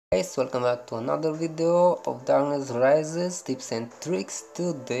Guys, welcome back to another video of Darkness Rises tips and tricks.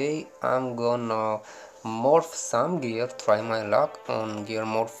 Today I'm gonna morph some gear, try my luck on gear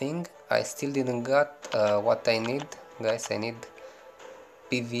morphing. I still didn't got what I need, guys. I need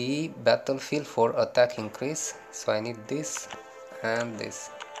PvE battlefield for attack increase, so I need this and this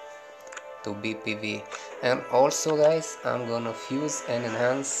to be PvE. And also guys, I'm gonna fuse and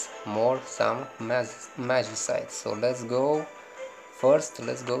enhance more some magicite. So let's go. First,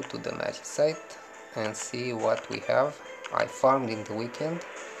 let's go to the Magicite and see what we have. I farmed in the weekend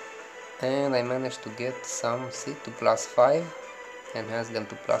and I managed to get some C to +5, enhance them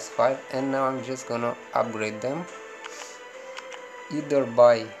to +5, and now I'm just gonna upgrade them either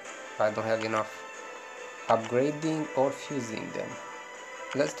by, I don't have enough, upgrading or fusing them.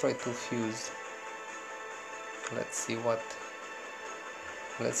 Let's try to fuse. Let's see what.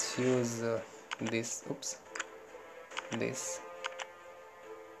 Let's fuse this, this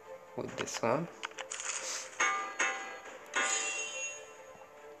with this one.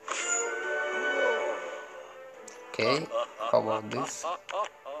 Okay, how about this?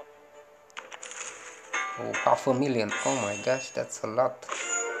 Oh, 500,000. Oh my gosh, that's a lot.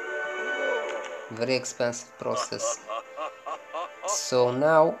 Very expensive process. So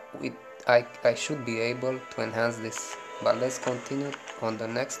now I should be able to enhance this, but let's continue on the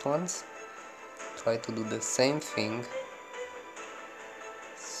next ones. Try to do the same thing.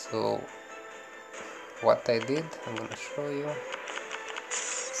 So what I did, I'm gonna show you.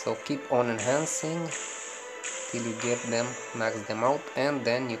 So keep on enhancing till you get them, max them out, and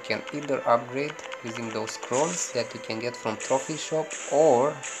then you can either upgrade using those scrolls that you can get from trophy shop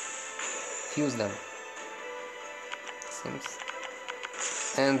or fuse them. Seems.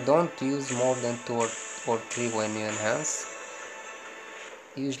 And don't use more than 2 or 3 when you enhance.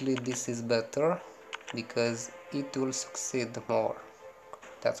 Usually this is better because it will succeed more.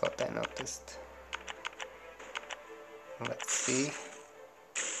 That's what I noticed. Let's see.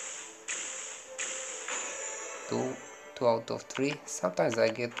 2 out of 3. Sometimes I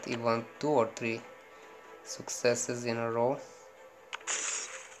get even 2 or 3 successes in a row.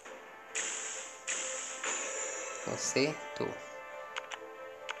 We'll see, 2.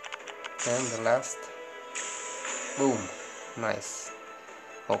 And the last, boom, nice.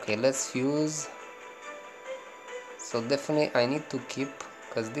 Okay, let's fuse. So definitely I need to keep,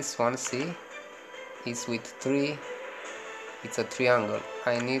 because this one, see, is with 3, it's a triangle.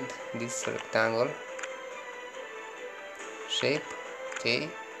 I need this rectangle shape. Okay,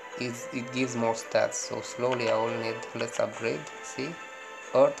 it gives more stats, so slowly I will need. Let's upgrade. See,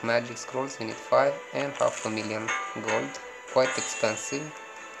 earth magic scrolls, you need 5 and 500,000 gold. Quite expensive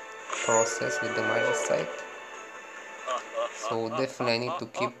process with the Magicite. So definitely I need to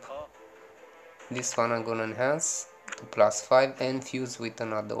keep this one. I'm gonna enhance to +5 and fuse with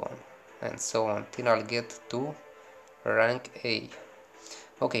another one, and so on till I'll get to rank A.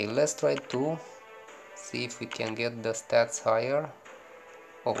 Okay, let's try to see if we can get the stats higher.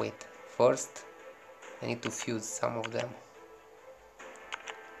 Oh wait, first I need to fuse some of them.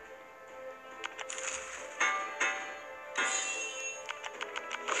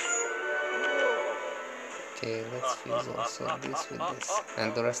 Okay, let's fuse also this with this,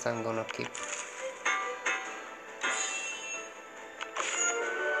 and the rest I'm gonna keep.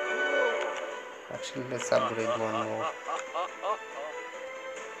 Actually, let's upgrade one more.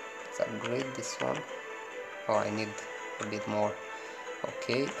 Let's upgrade this one. Oh, I need a bit more.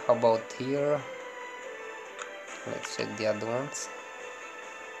 Okay, how about here? Let's check the other ones.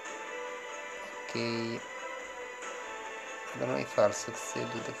 Okay, I don't know if I'll succeed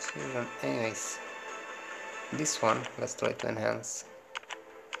with the fusion. Anyways, this one, let's try to enhance.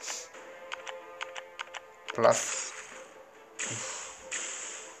 Plus.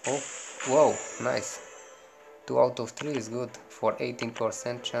 Oh, whoa, nice. 2 out of 3 is good for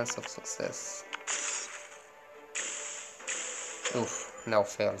 18% chance of success. Oof, now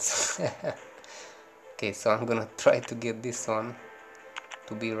fails. Okay, so I'm gonna try to get this one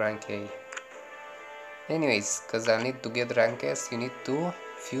to be rank A. Anyways, because I need to get rank S, you need to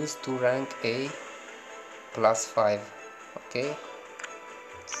fuse to rank A +5. Okay,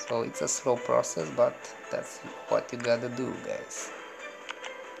 so it's a slow process, but that's what you gotta do, guys.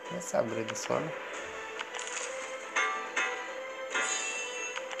 Let's upgrade this one.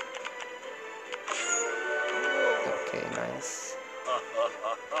 Okay, nice.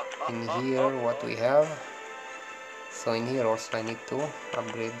 In here, what we have? So in here also I need to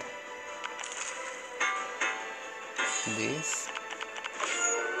upgrade this.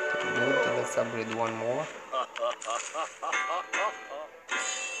 Okay, good. Let's upgrade one more.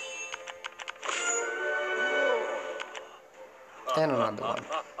 And another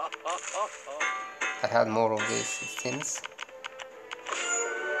one. I had more of this, it seems.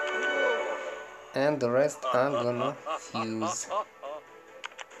 And the rest I'm gonna fuse.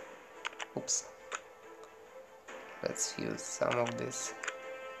 Oops. Let's fuse some of this.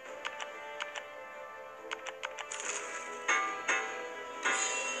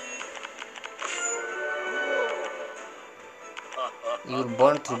 You'll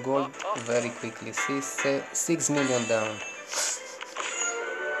burn through gold very quickly. See, 6 million down.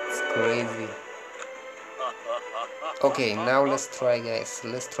 It's crazy. Okay, now let's try, guys.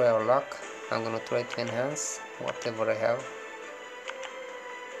 Let's try our luck. I'm gonna try to enhance whatever I have.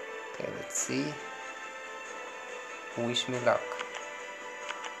 Okay, let's see. Wish me luck.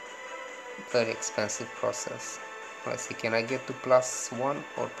 Very expensive process. Let's see, can I get to +1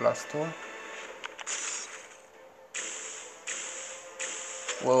 or +2?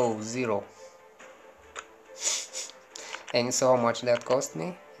 Whoa, 0. And you saw how much that cost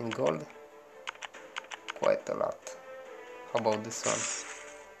me in gold? Quite a lot. How about this one?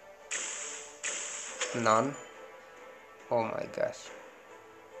 None. Oh my gosh.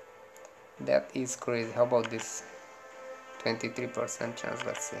 That is crazy. How about this? 23% chance,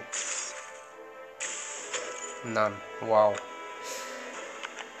 let's see. None. Wow.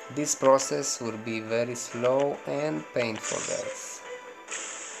 This process will be very slow and painful, guys.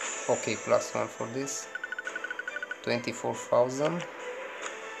 Okay, +1 for this. 24,000.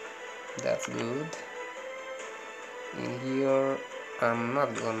 That's good. In here I'm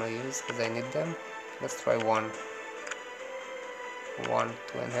not gonna use because I need them. Let's try one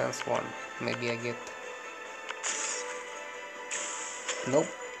to enhance one. Maybe I get... Nope.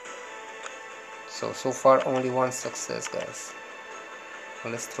 So far only one success, guys.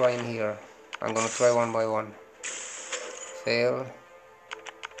 Let's try in here. I'm gonna try one by one. Fail.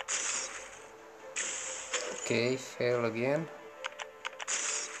 Okay, fail again.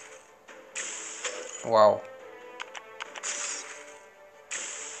 Wow.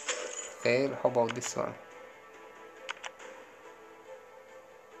 Fail. How about this one?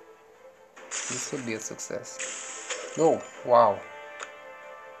 This could be a success. No. Wow.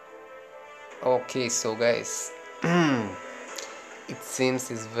 Okay, so guys, it seems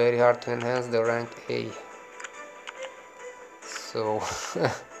it's very hard to enhance the rank A. So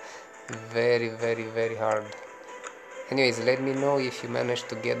very hard. Anyways, let me know if you managed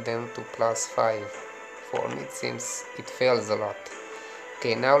to get them to +5. For me it seems it fails a lot.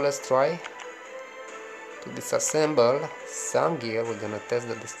 Okay, now let's try to disassemble some gear. We're gonna test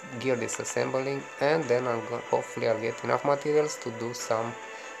the gear disassembling, and then hopefully I'll get enough materials to do some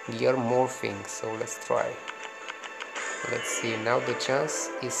gear morphing. So let's try. Let's see, now the chance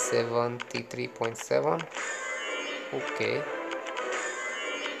is 73.7. Okay,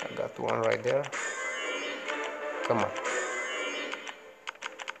 I got one right there. Come on.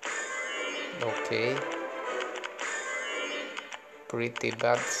 Okay, pretty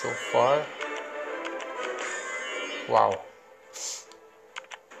bad so far. Wow.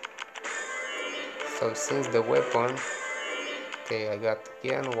 So since the weapon, okay, I got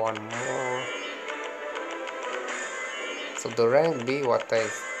again one more. So the rank B, what I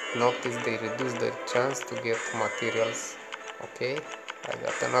noticed, they reduce the chance to get materials. Okay, I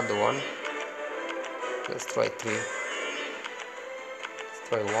got another one. Let's try 3. Let's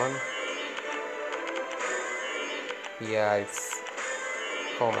try 1. Yeah, it's...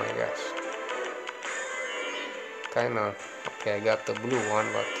 oh my gosh. Kinda... okay, I got the blue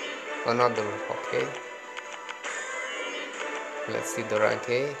one, but another... okay. Let's see the rank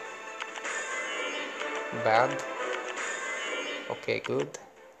A. Bad. Okay, good.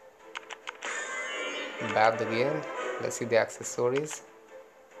 Bad again. Let's see the accessories.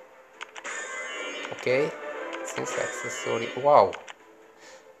 Okay, since accessory... wow.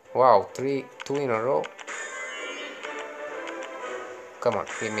 Wow, 2 in a row. Come on,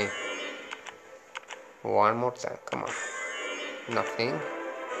 give me one more time. Come on. Nothing.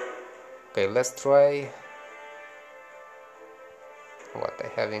 Okay, let's try what I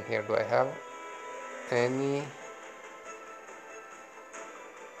have in here. Do I have any?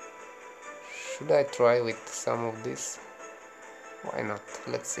 Should I try with some of this? Why not?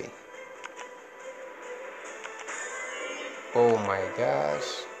 Let's see. Oh my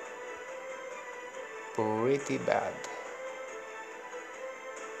gosh, pretty bad.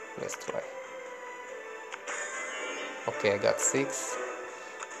 Let's try. Okay, I got 6.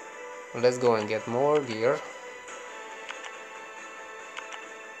 Let's go and get more gear.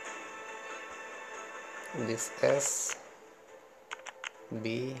 This S,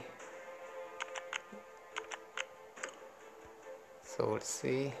 B. So let's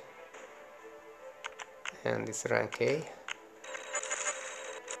see. And this rank A.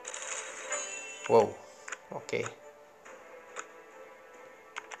 Whoa, okay.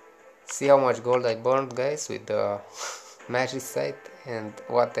 See how much gold I burned, guys, with the Magicite, and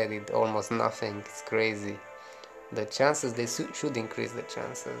what I did, almost nothing. It's crazy. The chances, they should increase the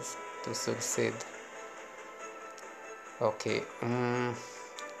chances to succeed. Okay,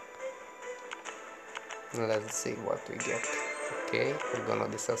 let's see what we get. Okay, we're gonna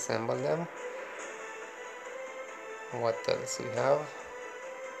disassemble them. What else we have?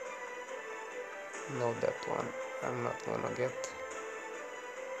 No, that one I'm not gonna get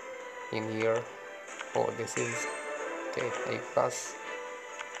in here. Oh, this is okay, A plus.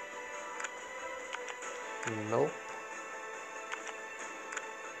 Nope.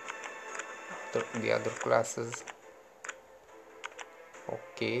 The other classes.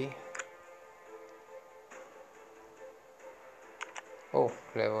 Okay. Oh,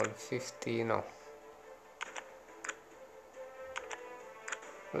 level 50. No.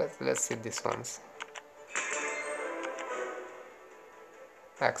 Let's see these ones.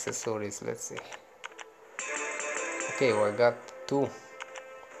 Accessories. Let's see. Okay, well, I got 2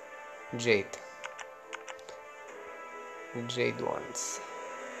 jade ones,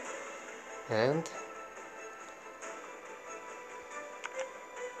 and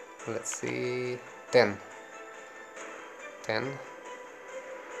let's see, 10.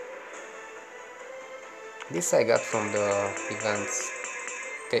 This I got from the events.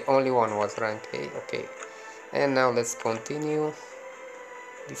 Okay, only one was rank A. Okay, and now let's continue.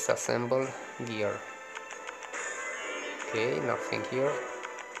 Disassemble gear. Okay, nothing here.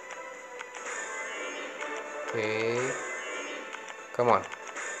 Okay, come on,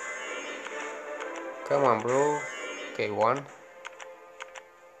 bro. Okay, one,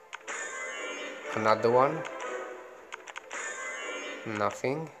 another one,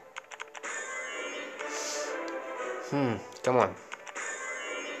 nothing. Come on.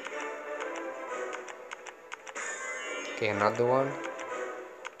 Okay, another one.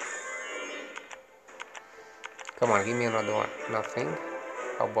 Come on, give me another one. Nothing.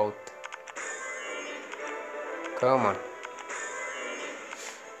 How about? Come on.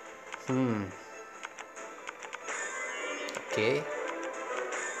 Okay.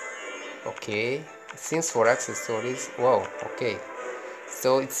 Okay. Since for accessories, wow. Okay.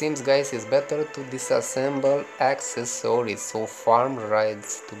 So it seems, guys, it's better to disassemble accessories. So farm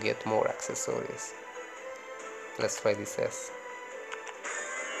rides to get more accessories. Let's try this S.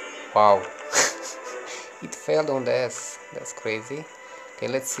 Wow. It failed on the S. That's crazy. Okay,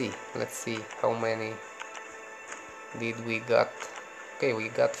 let's see how many did we got. Okay, we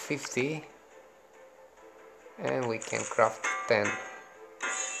got 50, and we can craft 10.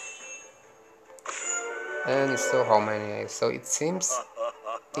 And you saw how many. So it seems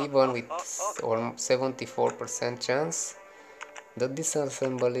even with 74% chance, the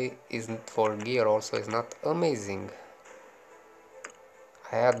disassembly isn't for gear also is not amazing.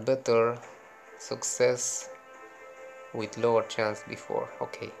 I had better success with lower chance before.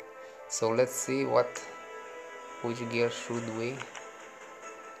 Okay, so let's see which gear should we.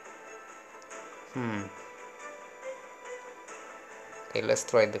 Okay, let's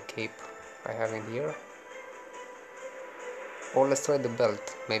try the cape I have in here, or let's try the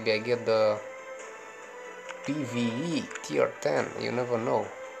belt. Maybe I get the PvE tier 10, you never know.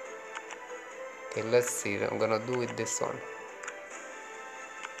 Okay, let's see, I'm gonna do with this one.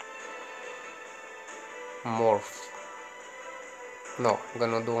 Morph. No, I'm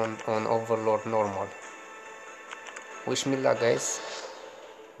gonna do on Overlord normal. Wish me luck, guys.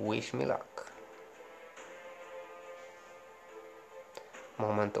 Wish me luck.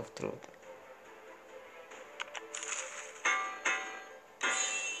 Moment of truth.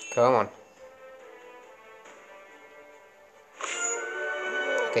 Come on.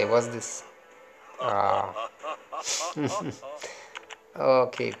 Okay, what's this?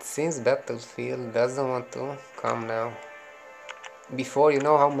 Okay, it seems Battlefield doesn't want to come now. Before, you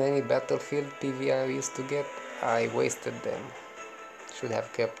know how many Battlefield PV I used to get? I wasted them. Should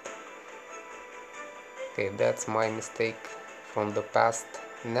have kept. Okay, that's my mistake from the past.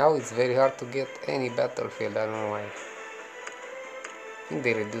 Now it's very hard to get any Battlefield, I don't know why. I think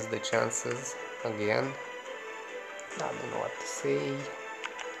they reduced the chances again. I don't know what to say.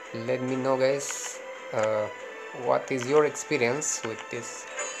 Let me know, guys, what is your experience with this,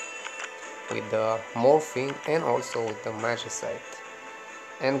 with the morphing and also with the Magicite.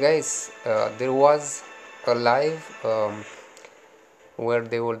 And guys, there was a live where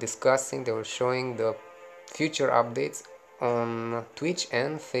they were discussing, they were showing the future updates on Twitch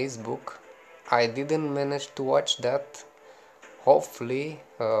and Facebook. I didn't manage to watch that. Hopefully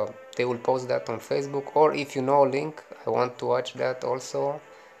they will post that on Facebook, or if you know a link, I want to watch that also.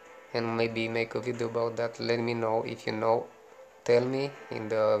 and maybe make a video about that. Let me know if you know, tell me in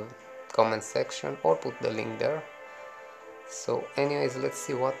the comment section or put the link there. So anyways, let's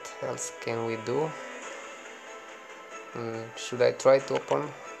see what else can we do. Should I try to open?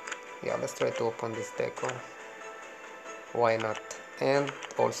 Yeah, let's try to open this deco. Why not? And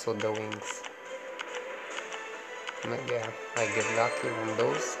also the wings. Maybe I get lucky on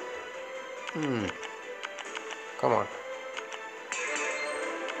those. Come on.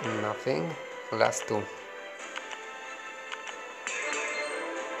 Nothing. Last two.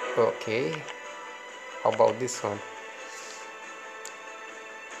 Okay. How about this one?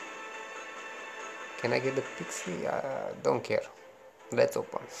 Can I get the pixie? Don't care. Let's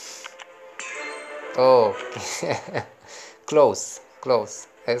open. Oh, close, close.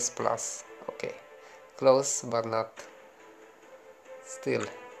 S plus. Okay, close, but not. Still,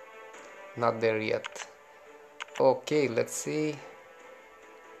 not there yet. Okay, let's see.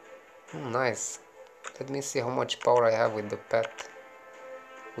 Nice. Let me see how much power I have with the pet.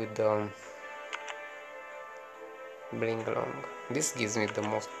 With the bring along. This gives me the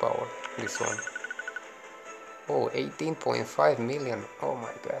most power. This one. Oh, 18.5 million. Oh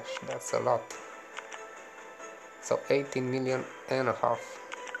my gosh, that's a lot. So 18 million and a half.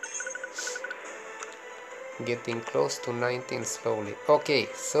 Getting close to 19 slowly. Okay,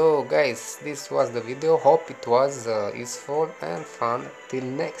 so guys, this was the video. Hope it was useful and fun. Till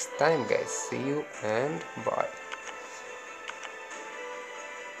next time, guys. See you and bye.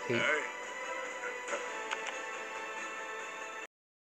 Hey.